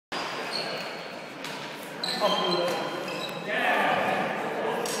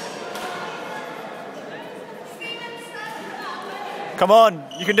Come on,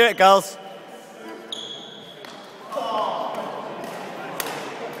 you can do it, girls.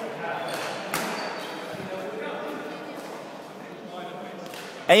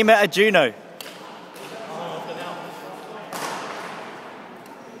 Aim at a Juno.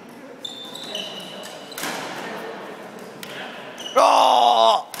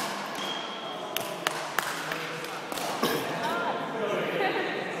 Oh!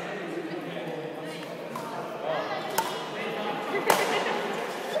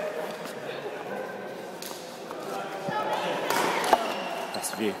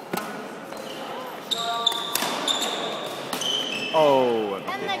 Best view. Oh,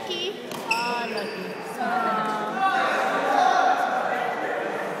 unlucky.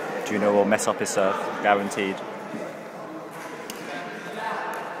 Juno will mess up his serve, guaranteed.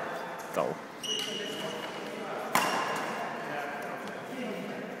 Goal.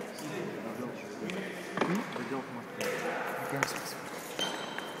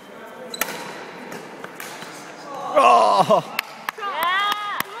 Oh!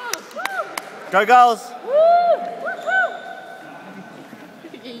 Yeah. Go girls!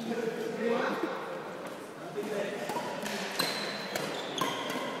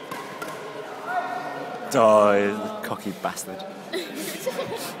 Oh, you cocky bastard.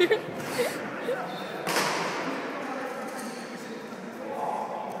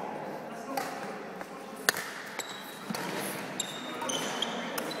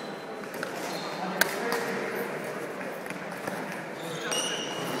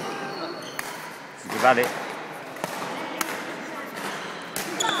 Rally.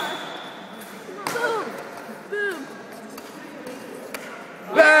 Boom! Boom!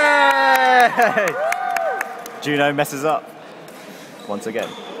 Yay! Juno messes up once again.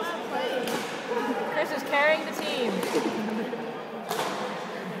 Kris is carrying the team.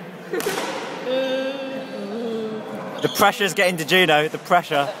 The pressure's getting to Juno, the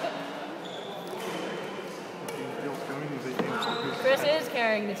pressure. Kris is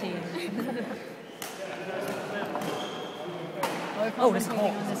carrying the team. Oh, it's hot.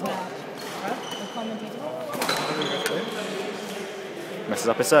 On this match. We're commentating. Messes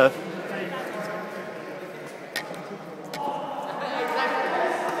up his serve.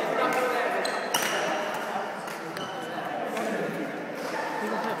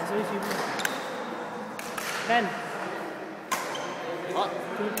 Ben. Come on.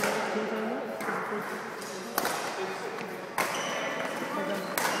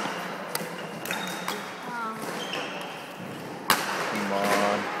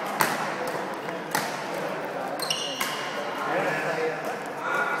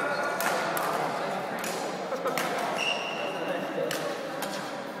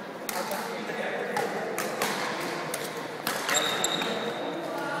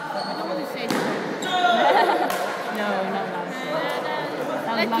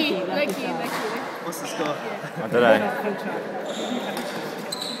 Lucky. What's the score? I don't know.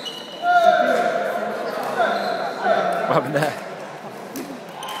 What happened there?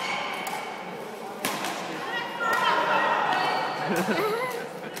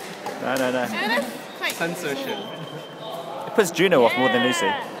 No. Censorship. It puts Juno off more than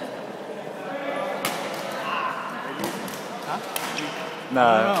Lucy. Huh? No,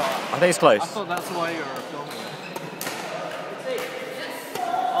 I think it's close. I thought that's why you were filming it.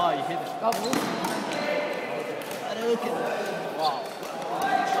 Oh, you hit it. Wow.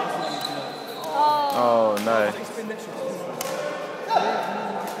 Oh no.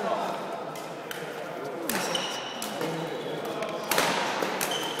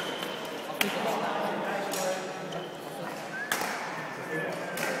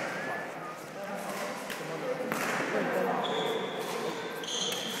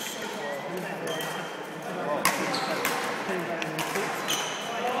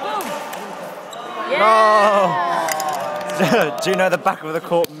 Oh! Juno at the back of the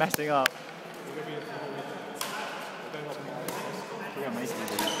court messing up.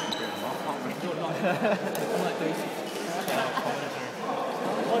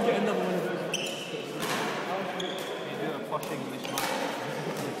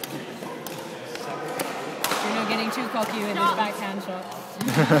 Juno getting too cocky with his backhand shots.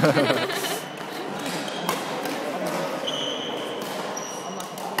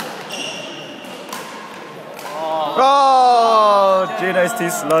 Oh, Juno's too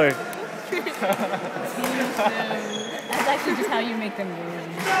slow. That's actually just how you make them win.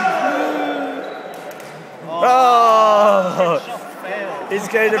 Oh, he's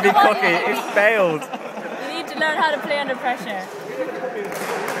going to be cocky. It failed. You need to learn how to play under pressure.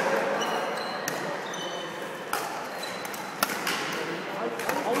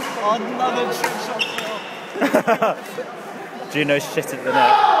 Another trick shot fail. Juno shit at the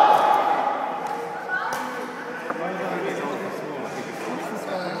net.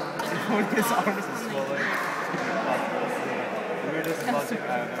 His arms are swollen. We're just buzzing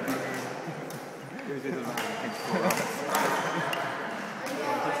out. Just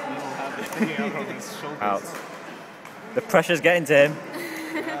have this thing out from his shoulders. Out. The pressure's getting to him.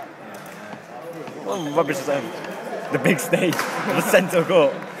 What rubbish is that? The big stage, the centre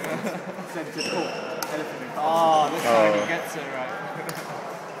court. Centre court. Oh, this time he gets it right.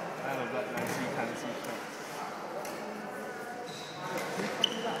 I love that nice fancy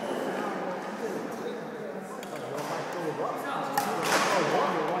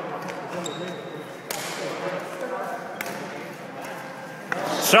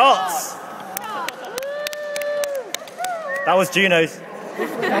Shots! That was Juno's.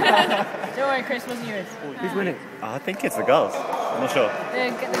 Don't worry, Kris, wasn't yours. Who's winning? I think it's the girls. I'm not sure.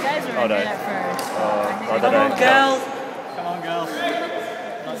 The guys are Oh, no. in at first. I don't Come know. on, girls! Come on, girls.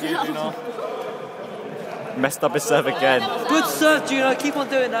 Not you, Juno. Messed up his serve again. Good serve, Juno. Keep on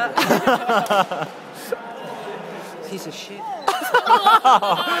doing that. Piece of shit.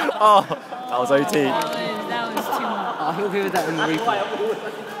 Oh, that was OT. That was too much. Oh, he'll hear that in the replay.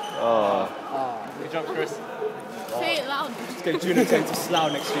 Oh. Good job, Kris. Say it loud. Let's get Juno to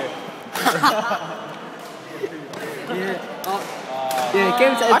Slough next year. Yeah,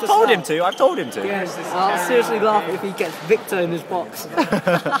 game to I've told him to. I've told him to. Yeah, I'll seriously laugh if he gets Victor in his box.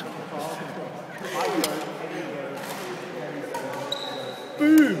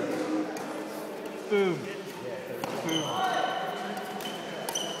 Boom. Boom. Boom.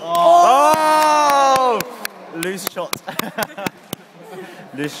 Oh! Loose shot.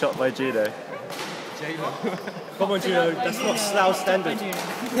 Loose shot by Juno. Come on, Juno. That's not Slough standard.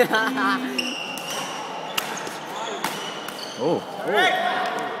 Oh.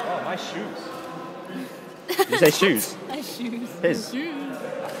 Oh, my shoes. Did you say shoes? My shoes. His. Shoes.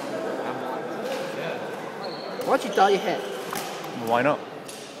 Why'd you dye your hair? Why not?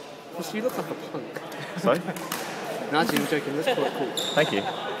 Because you look like a punk. Sorry? No, actually, I'm joking. Let's call it cool. Thank you.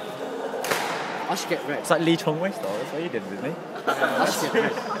 I should get red. It's like Lee Chong Wei style. That's what you did, didn't he? I should get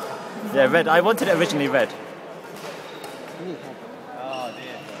red. Yeah, red. I wanted it originally red. Oh,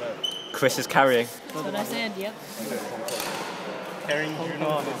 dear. Kris is carrying. That's what I said, yep. Carrying Juno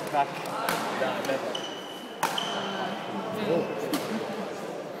on his back.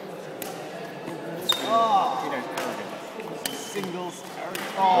 Singles carry.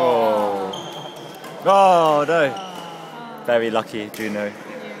 Oh. Oh, no. Very lucky, Juno.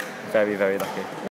 Very, very lucky.